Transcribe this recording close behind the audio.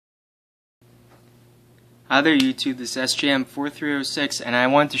Hi there YouTube, this is SJM4306 and I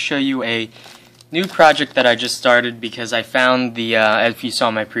wanted to show you a new project that I just started because I found the, if you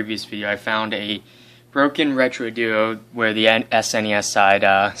saw my previous video, I found a broken Retro Duo where the SNES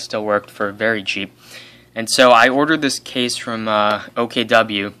side still worked for very cheap. And so I ordered this case from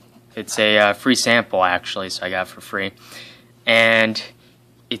OKW. It's a free sample actually, so I got it for free. And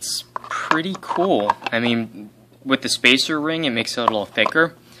it's pretty cool. I mean, with the spacer ring it makes it a little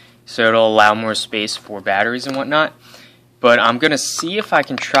thicker, so it'll allow more space for batteries and whatnot. But I'm going to see if I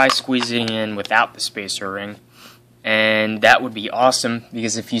can try squeezing in without the spacer ring. And that would be awesome,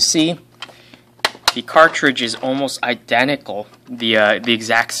 because if you see, the cartridge is almost identical, the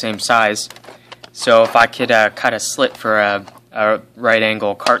exact same size. So if I could cut a slit for a right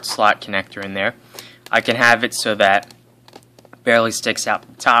angle cart slot connector in there, I can have it so that it barely sticks out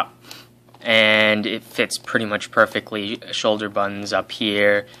the top. And it fits pretty much perfectly. Shoulder buttons up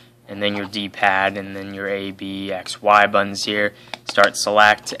here, and then your D-pad, and then your A, B, X, Y buttons here, start,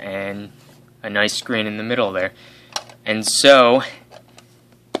 select, and a nice screen in the middle there. And so,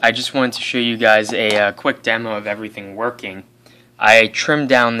 I just wanted to show you guys a quick demo of everything working. I trimmed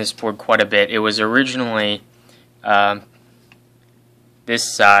down this board quite a bit. It was originally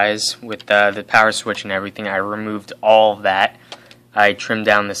this size with the power switch and everything. I removed all of that. I trimmed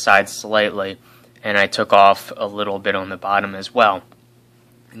down the sides slightly, and I took off a little bit on the bottom as well.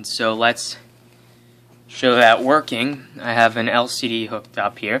 And so let's show that working. I have an LCD hooked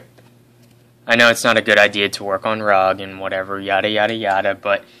up here. I know it's not a good idea to work on rug and whatever, yada yada yada,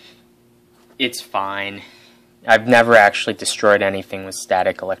 but it's fine. I've never actually destroyed anything with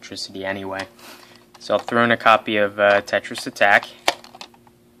static electricity anyway. So I'll throw in a copy of Tetris Attack.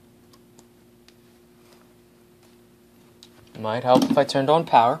 Might help if I turned on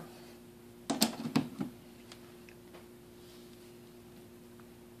power.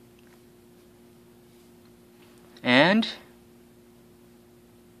 And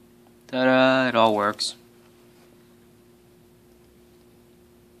ta-da, it all works.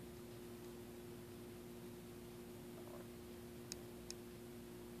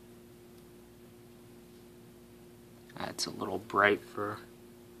 That's a little bright for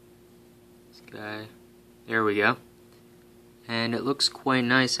this guy. There we go. And it looks quite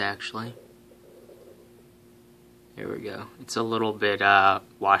nice actually. There we go. It's a little bit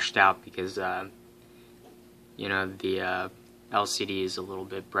washed out because you know, the LCD is a little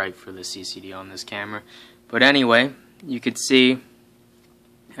bit bright for the CCD on this camera. But anyway, you could see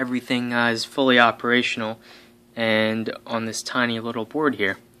everything is fully operational and on this tiny little board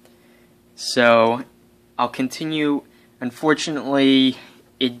here. So I'll continue. Unfortunately,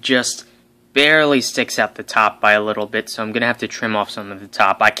 it just barely sticks out the top by a little bit, so I'm going to have to trim off some of the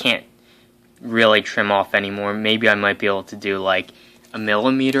top. I can't really trim off anymore. Maybe I might be able to do like a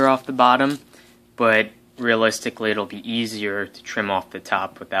millimeter off the bottom, but realistically it'll be easier to trim off the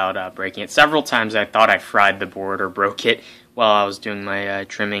top without breaking it. Several times I thought I fried the board or broke it while I was doing my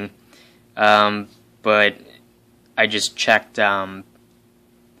trimming, but I just checked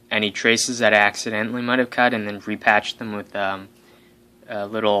any traces that I accidentally might have cut and then repatched them with a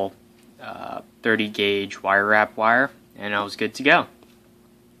little 30 gauge wire wrap wire, and I was good to go.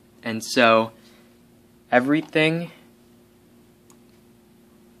 And so everything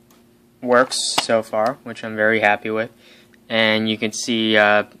works so far, which I'm very happy with, and you can see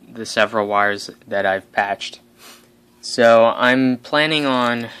the several wires that I've patched. So I'm planning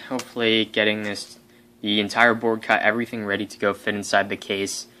on hopefully getting the entire board cut, everything ready to go fit inside the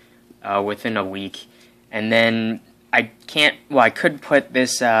case within a week. And then I could put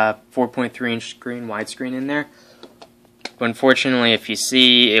this 4.3 inch screen, widescreen in there, but unfortunately if you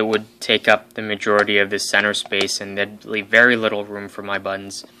see, it would take up the majority of this center space and there'd leave very little room for my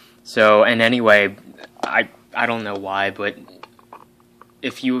buttons. So, and anyway, I don't know why, but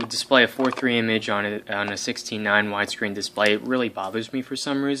if you display a 4:3 image on a 16:9 widescreen display, it really bothers me for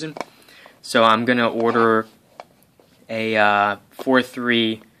some reason. So I'm gonna order a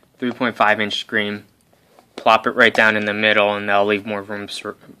 4:3 3.5 inch screen, plop it right down in the middle, and that'll leave more room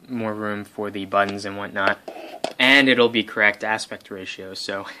for the buttons and whatnot, and it'll be correct aspect ratio.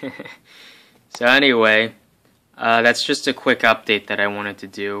 So, so anyway. That's just a quick update that I wanted to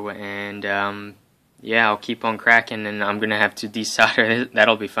do, and yeah, I'll keep on cracking, and I'm gonna have to desolder it.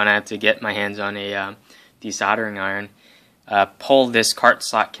 That'll be fun. I have to get my hands on a desoldering iron, pull this cart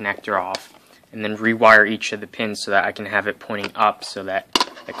slot connector off, and then rewire each of the pins so that I can have it pointing up so that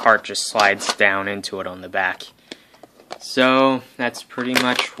the cart just slides down into it on the back. So that's pretty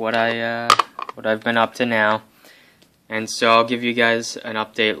much what I've been up to now, and so I'll give you guys an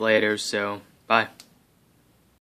update later. So bye.